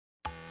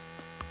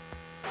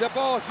The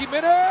ball,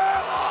 Jimenez!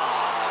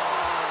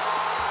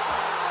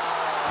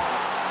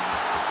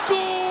 Goal!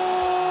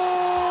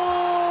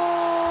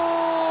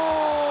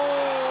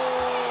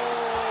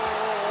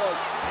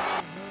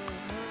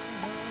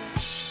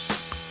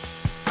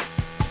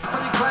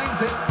 He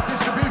claims it.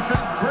 Distribution,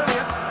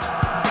 brilliant.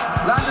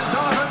 Landon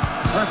Donovan,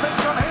 a fix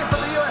on here for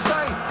the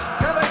USA.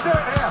 Can they do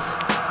it here?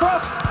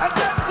 Cross, and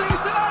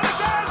Dempsey's denied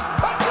again.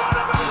 And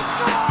Donovan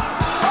scored!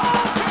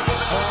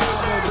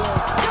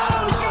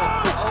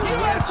 Oh,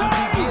 USA!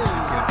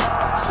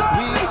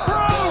 Certainly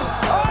through!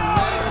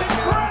 Oh, it's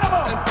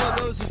incredible! And for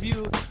those of you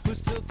who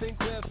still think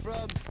we're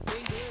from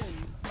England.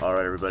 All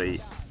right,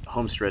 everybody.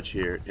 Home stretch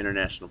here.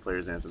 International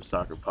Players Anthem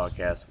Soccer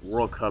Podcast.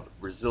 World Cup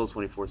Brazil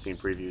 2014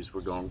 previews.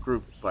 We're going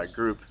group by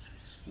group.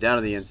 Down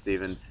to the end,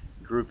 Stephen.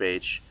 Group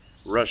H.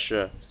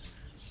 Russia,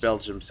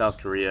 Belgium, South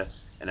Korea,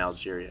 and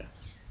Algeria.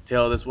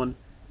 Tail of this one,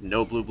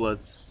 no blue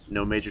bloods,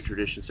 no major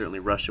tradition. Certainly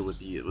Russia with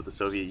the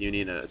Soviet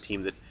Union, a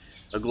team that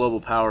a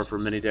global power for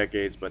many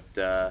decades, but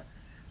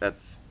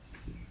that's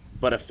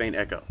but a faint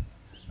echo.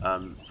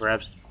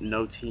 Perhaps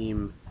no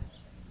team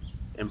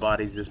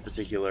embodies this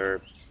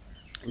particular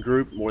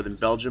group more than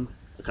Belgium,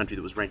 a country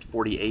that was ranked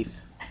 48th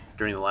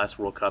during the last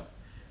World Cup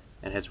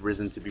and has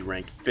risen to be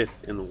ranked 5th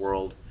in the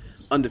world,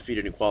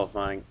 undefeated in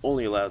qualifying,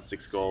 only allowed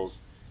 6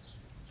 goals.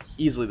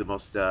 Easily the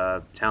most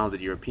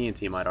talented European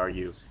team, I'd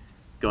argue,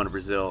 going to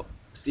Brazil.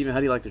 Stephen, how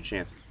do you like their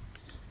chances?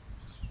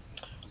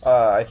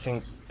 I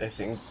think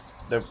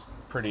they're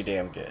pretty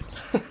damn good.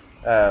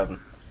 I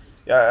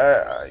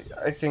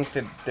think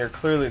that they're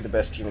clearly the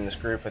best team in this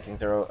group. I think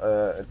they're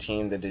a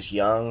team that is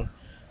young.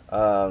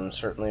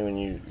 Certainly when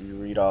you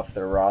read off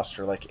their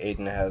roster, like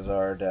Eden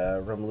Hazard,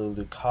 Romelu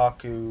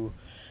Lukaku,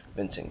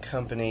 Vincent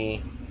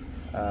Kompany,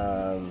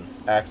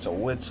 Axel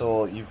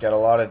Witsel, you've got a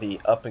lot of the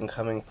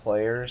up-and-coming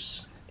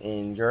players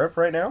in Europe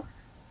right now.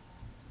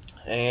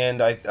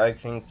 And I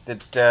think that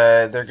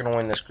they're going to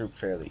win this group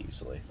fairly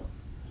easily.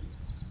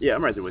 Yeah,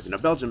 I'm right there with you. Now,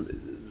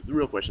 Belgium, the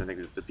real question I think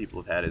that the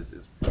people have had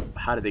is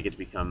how did they get to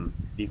become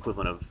the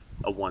equivalent of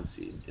a 1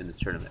 seed in this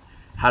tournament?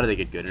 How do they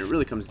get good? And it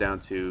really comes down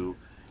to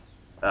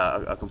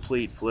a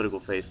complete political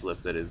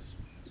facelift that has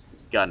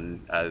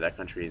gotten out of that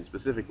country, and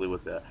specifically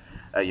with the,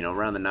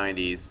 around the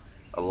 90s,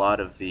 a lot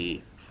of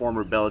the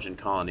former Belgian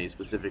colonies,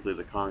 specifically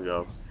the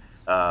Congo,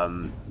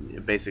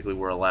 basically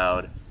were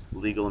allowed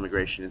legal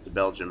immigration into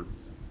Belgium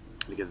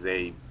because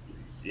they,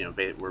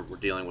 were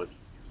dealing with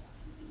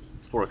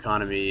poor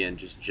economy and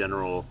just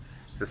general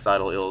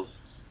societal ills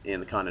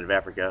in the continent of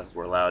Africa.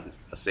 Were allowed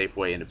a safe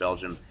way into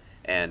Belgium,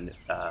 and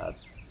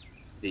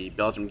the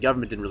Belgian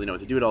government didn't really know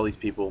what to do with all these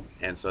people,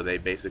 and so they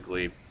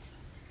basically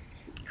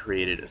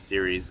created a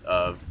series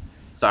of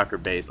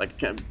soccer-based, like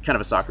kind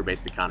of a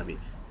soccer-based economy,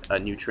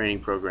 new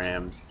training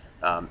programs,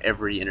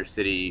 every inner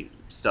city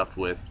stuffed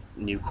with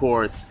new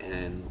courts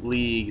and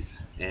leagues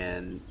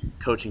and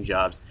coaching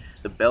jobs.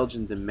 The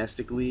Belgian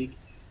domestic league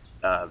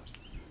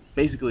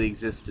basically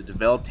exists to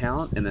develop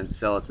talent and then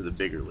sell it to the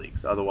bigger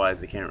leagues.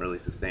 Otherwise, it can't really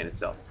sustain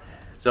itself.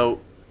 So,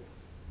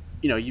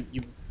 you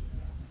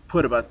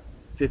put about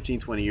 15,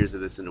 20 years of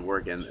this into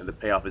work, and the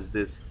payoff is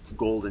this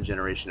golden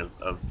generation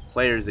of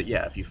players that,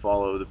 if you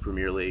follow the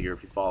Premier League or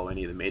if you follow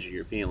any of the major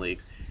European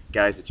leagues,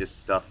 guys that just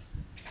stuff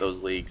those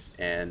leagues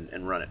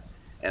and run it.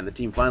 And the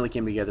team finally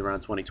came together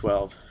around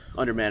 2012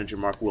 under manager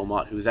Mark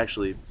Wilmot, who was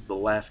actually the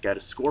last guy to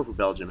score for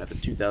Belgium at the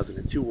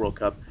 2002 World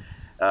Cup,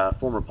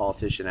 former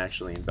politician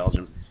actually in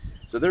Belgium.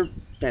 So they're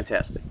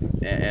fantastic.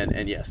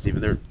 And yeah,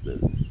 Stephen, they're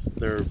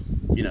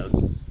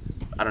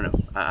I don't know.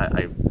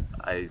 I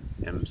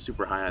am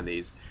super high on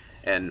these.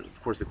 And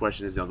of course the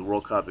question is, the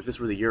World Cup, if this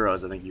were the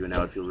Euros, I think you and I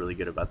would feel really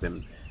good about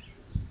them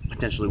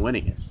potentially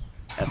winning it.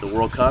 At the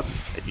World Cup,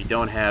 if you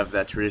don't have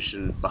that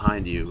tradition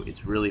behind you,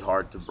 it's really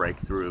hard to break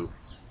through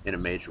in a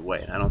major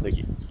way. And I don't think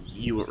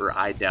you or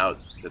I doubt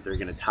that they're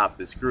going to top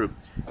this group.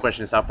 The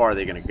question is, how far are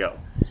they going to go?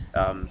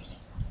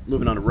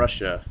 Moving on to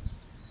Russia,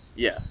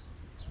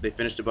 they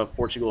finished above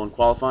Portugal in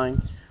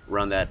qualifying,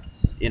 run that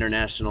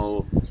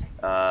international,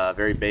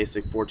 very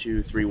basic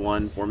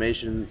 4-2-3-1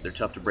 formation. They're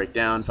tough to break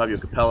down. Fabio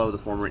Capello, the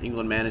former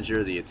England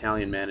manager, the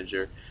Italian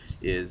manager,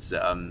 is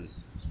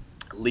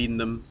leading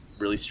them.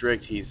 Really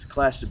strict. He's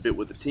clashed a bit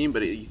with the team,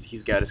 but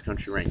he's got his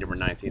country ranked number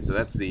 19. So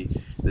that's the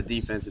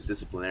defensive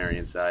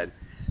disciplinarian side.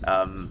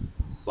 A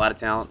lot of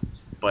talent,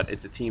 but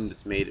it's a team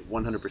that's made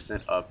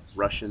 100% of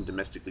Russian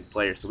domestic league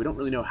players. So we don't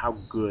really know how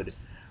good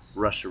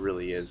Russia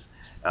really is.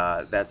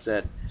 That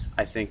said,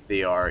 I think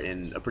they are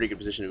in a pretty good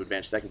position to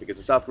advance second, because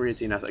the South Korea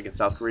team, against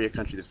South Korea, a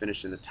country that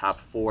finished in the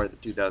top 4 at the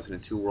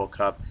 2002 World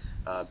Cup,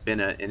 been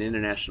an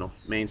international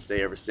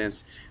mainstay ever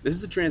since. This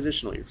is a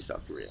transitional year for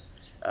South Korea.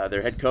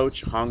 Their head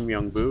coach, Hong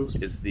Myung-boo,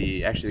 is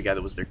actually the guy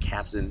that was their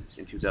captain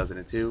in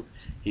 2002.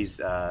 He's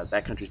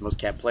that country's most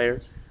capped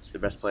player. The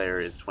best player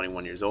is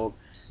 21 years old.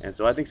 And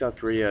so I think South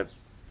Korea,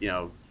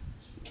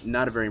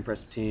 not a very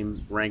impressive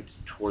team, ranked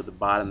toward the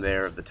bottom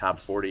there of the top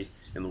 40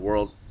 in the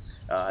world.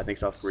 I think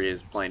South Korea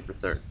is playing for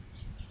third.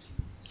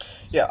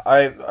 Yeah,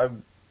 I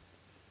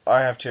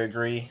I have to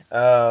agree.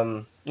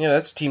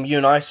 That's a team you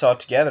and I saw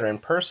together in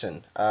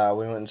person. We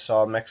went and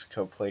saw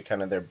Mexico play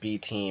kind of their B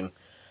team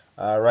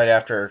right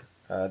after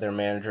their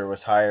manager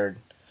was hired.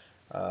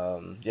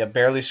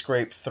 Barely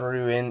scraped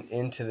through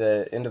into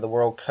the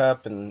World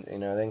Cup, and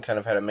then kind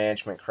of had a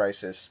management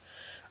crisis.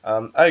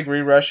 I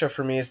agree. Russia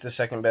for me is the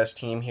second best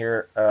team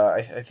here.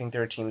 I think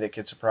they're a team that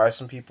could surprise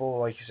some people.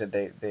 Like you said,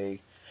 they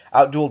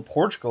outdueled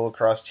Portugal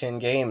across 10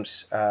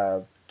 games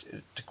to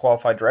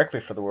qualify directly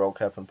for the World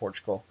Cup in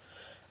Portugal.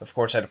 Of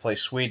course, had to play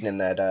Sweden in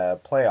that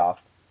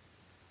playoff.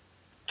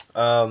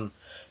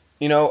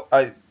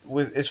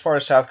 As far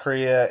as South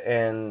Korea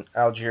and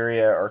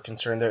Algeria are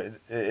concerned,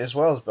 as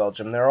well as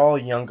Belgium, they're all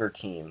younger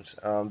teams.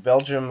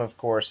 Belgium, of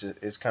course,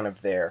 is kind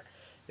of there.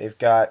 They've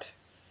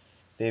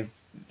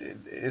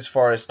as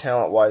far as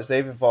talent wise,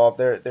 they've evolved.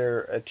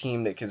 They're a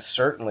team that can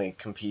certainly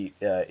compete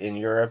in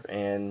Europe,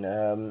 and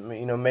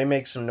may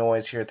make some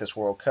noise here at this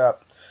World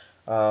Cup.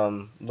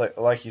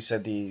 Like you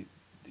said, the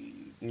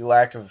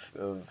lack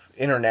of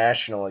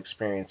international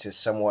experience is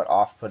somewhat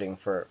off-putting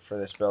for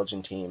this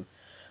Belgian team.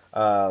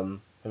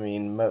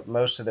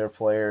 Most of their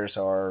players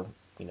are,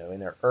 in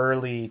their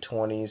early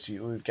 20s.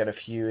 We've got a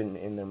few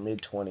in their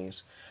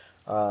mid-20s.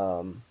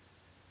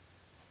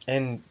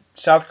 And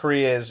South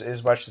Korea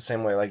is much the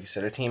same way, like you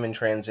said, a team in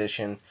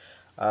transition.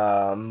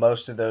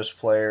 Most of those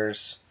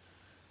players,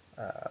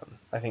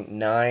 I think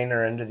 9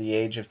 are under the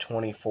age of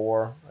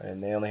 24,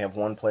 and they only have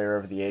one player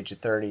over the age of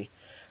 30.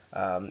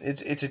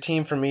 It's a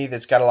team for me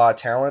that's got a lot of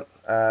talent.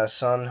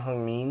 Son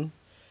Heung-min,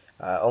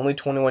 only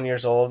 21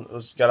 years old,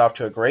 got off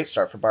to a great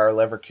start for Bayer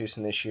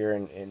Leverkusen this year,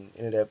 and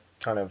ended up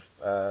kind of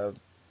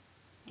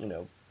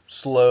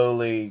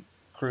slowly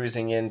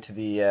cruising into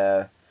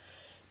the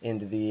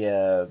end of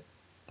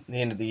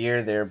the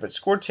year there, but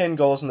scored 10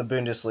 goals in the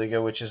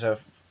Bundesliga, which is a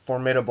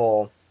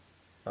formidable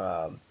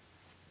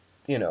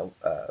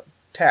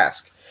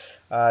task.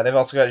 They've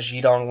also got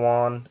Ji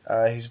Dong-won.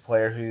 He's a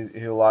player who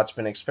a lot's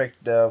been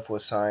expected of,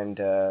 was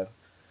signed, I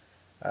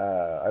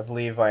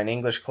believe, by an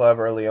English club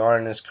early on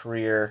in his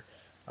career,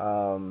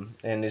 and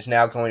is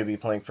now going to be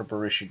playing for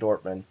Borussia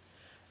Dortmund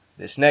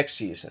this next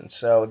season.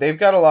 So they've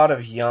got a lot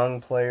of young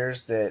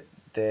players that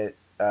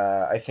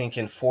I think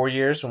in 4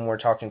 years, when we're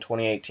talking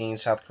 2018,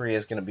 South Korea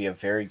is going to be a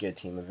very good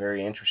team, a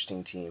very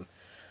interesting team.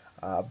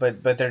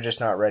 But they're just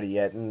not ready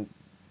yet. And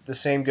the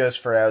same goes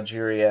for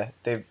Algeria.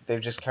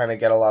 They've just kind of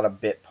got a lot of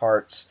bit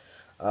parts.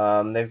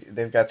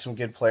 They've got some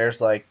good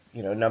players like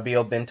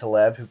Nabil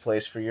Bentaleb, who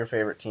plays for your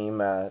favorite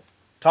team,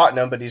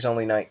 Tottenham, but he's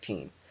only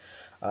 19.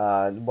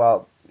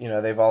 While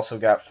they've also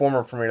got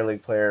former Premier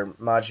League player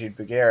Majid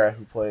Bouguera,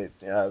 who played.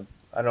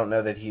 I don't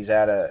know that he's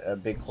at a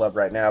big club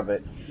right now,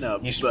 but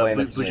used to play in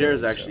the Premier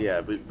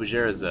League.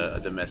 Bouguera is a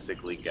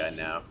domestic league guy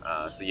now.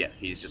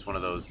 He's just one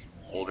of those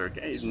older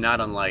guys,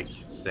 not unlike,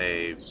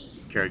 say,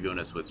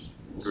 Karagunis with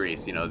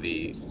Greece,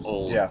 the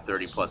old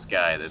 30-plus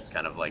guy that's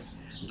kind of like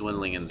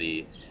dwindling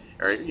enjoying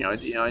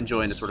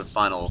the sort of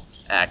final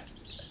act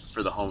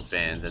for the home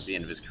fans at the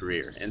end of his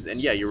career.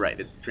 And you're right,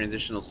 it's a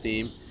transitional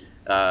team.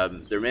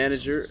 Their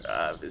manager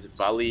is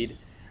Walid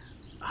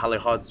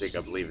Halilhodzik,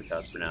 I believe is how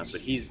it's pronounced, but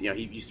he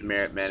used to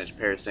manage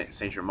Paris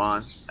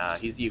Saint-Germain.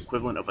 He's the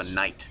equivalent of a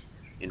knight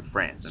in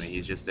France.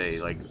 He's just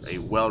a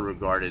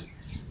well-regarded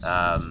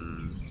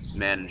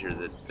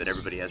manager that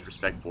everybody has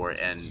respect for,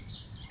 and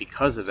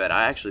because of that,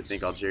 I actually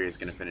think Algeria is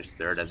going to finish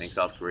third. I think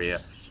South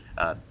Korea,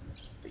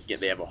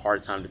 they have a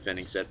hard time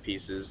defending set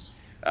pieces.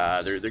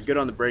 They're good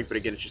on the break, but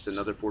again, it's just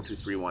another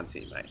 4-2-3-1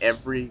 team.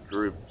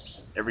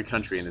 Every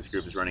country in this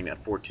group is running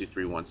that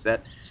 4-2-3-1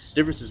 set. The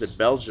difference is that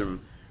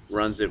Belgium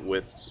runs it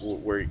with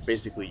where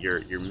basically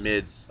your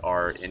mids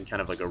are in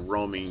kind of like a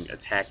roaming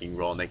attacking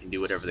role, and they can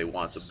do whatever they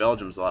want. So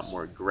Belgium's a lot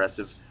more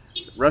aggressive.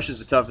 Russia's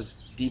the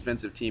toughest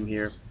defensive team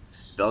here.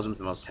 Belgium's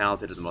the most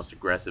talented and the most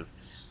aggressive.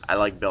 I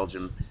like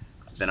Belgium,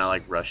 then I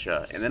like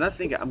Russia, and then I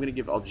think I'm going to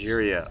give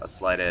Algeria a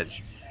slight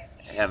edge.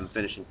 Have them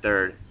finishing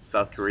third.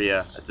 South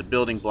Korea, it's a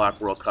building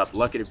block World Cup.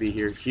 Lucky to be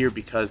here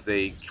because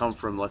they come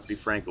from, let's be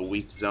frank, a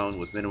weak zone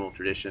with minimal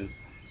tradition.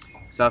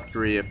 South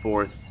Korea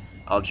fourth,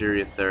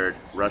 Algeria third,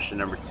 Russia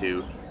number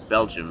 2,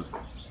 Belgium.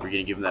 We're going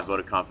to give them that vote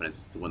of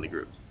confidence to win the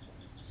group.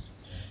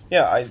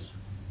 Yeah, I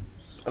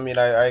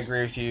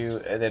agree with you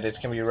that it's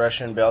going to be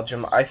Russia and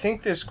Belgium. I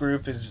think this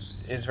group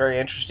is very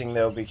interesting,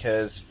 though,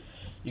 because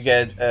you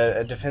get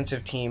a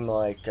defensive team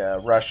like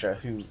Russia,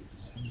 who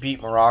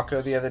beat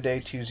Morocco the other day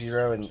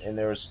 2-0, and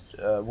there was,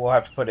 we'll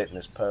have to put it in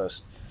this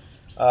post,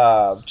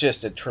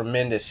 just a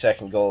tremendous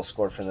second goal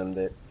scored for them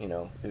that,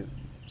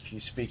 if you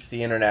speak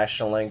the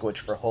international language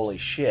for holy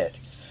shit,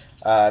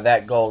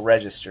 that goal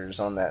registers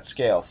on that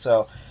scale.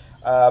 So,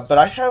 but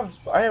I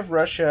have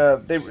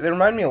Russia. They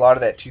remind me a lot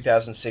of that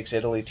 2006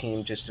 Italy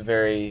team. Just a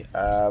very,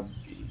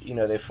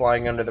 they're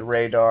flying under the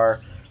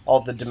radar.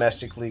 All the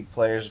domestic league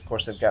players, of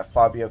course, they've got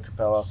Fabio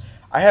Capello.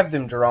 I have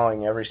them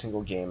drawing every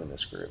single game in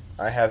this group.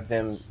 I have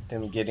them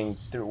getting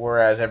through,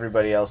 whereas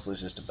everybody else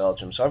loses to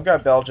Belgium. So I've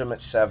got Belgium at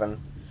 7.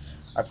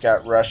 I've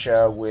got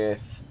Russia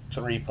with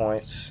 3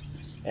 points,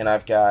 and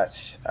I've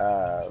got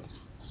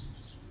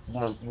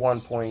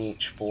 1 point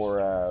each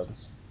for,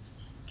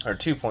 or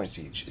 2 points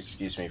each,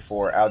 excuse me,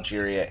 for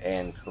Algeria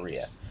and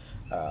Korea.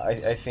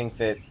 I think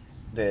that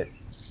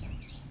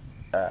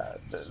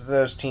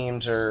those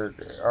teams are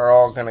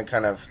all going to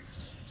kind of,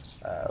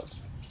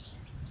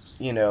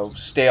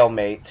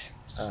 stalemate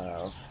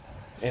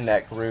in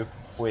that group,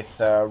 with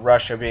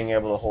Russia being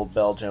able to hold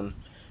Belgium,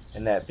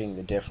 and that being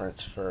the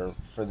difference for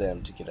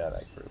them to get out of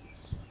that group.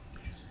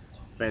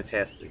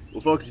 Fantastic.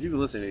 Well, folks, if you've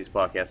been listening to these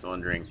podcasts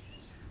wondering,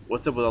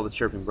 what's up with all the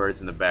chirping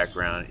birds in the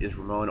background? Is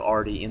Ramon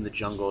already in the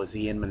jungle? Is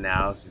he in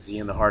Manaus? Is he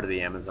in the heart of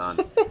the Amazon?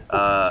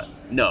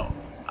 No.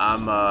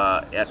 I'm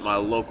at my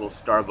local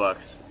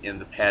Starbucks in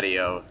the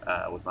patio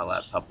with my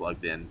laptop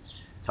plugged in,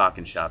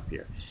 talking shop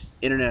here.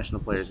 International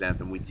Players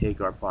Anthem, we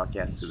take our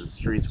podcast to the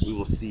streets. We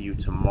will see you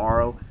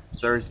tomorrow,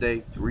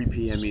 Thursday, 3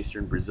 p.m.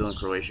 Eastern, Brazil and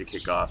Croatia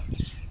kickoff.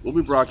 We'll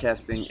be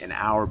broadcasting an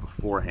hour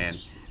beforehand.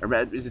 Or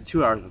is it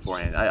 2 hours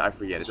beforehand? I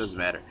forget. It doesn't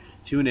matter.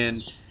 Tune in.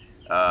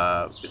 It's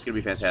going to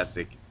be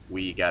fantastic.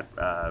 We got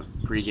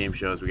pre-game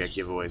shows, we got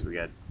giveaways, we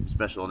got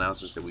special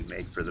announcements that we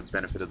make for the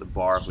benefit of the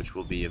bar, which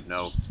will be of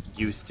no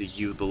use to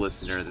you, the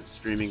listener that's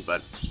streaming,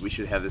 but we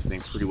should have this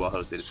thing pretty well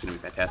hosted. It's going to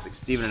be fantastic.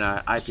 Stephen and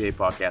I, IPA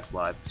Podcast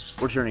Live.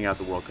 We're turning out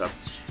the World Cup,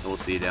 and we'll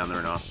see you down there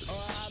in Austin.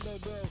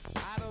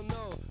 I don't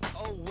know,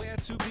 where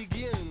to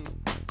begin.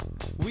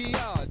 We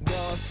are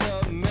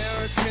North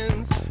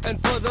Americans, and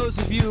for those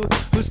of you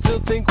who still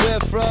think we're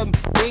from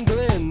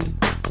England,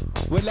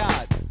 we're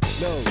not,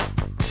 no.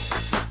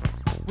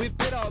 We've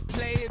been on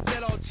planes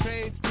and on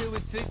trains till we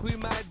think we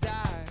might die.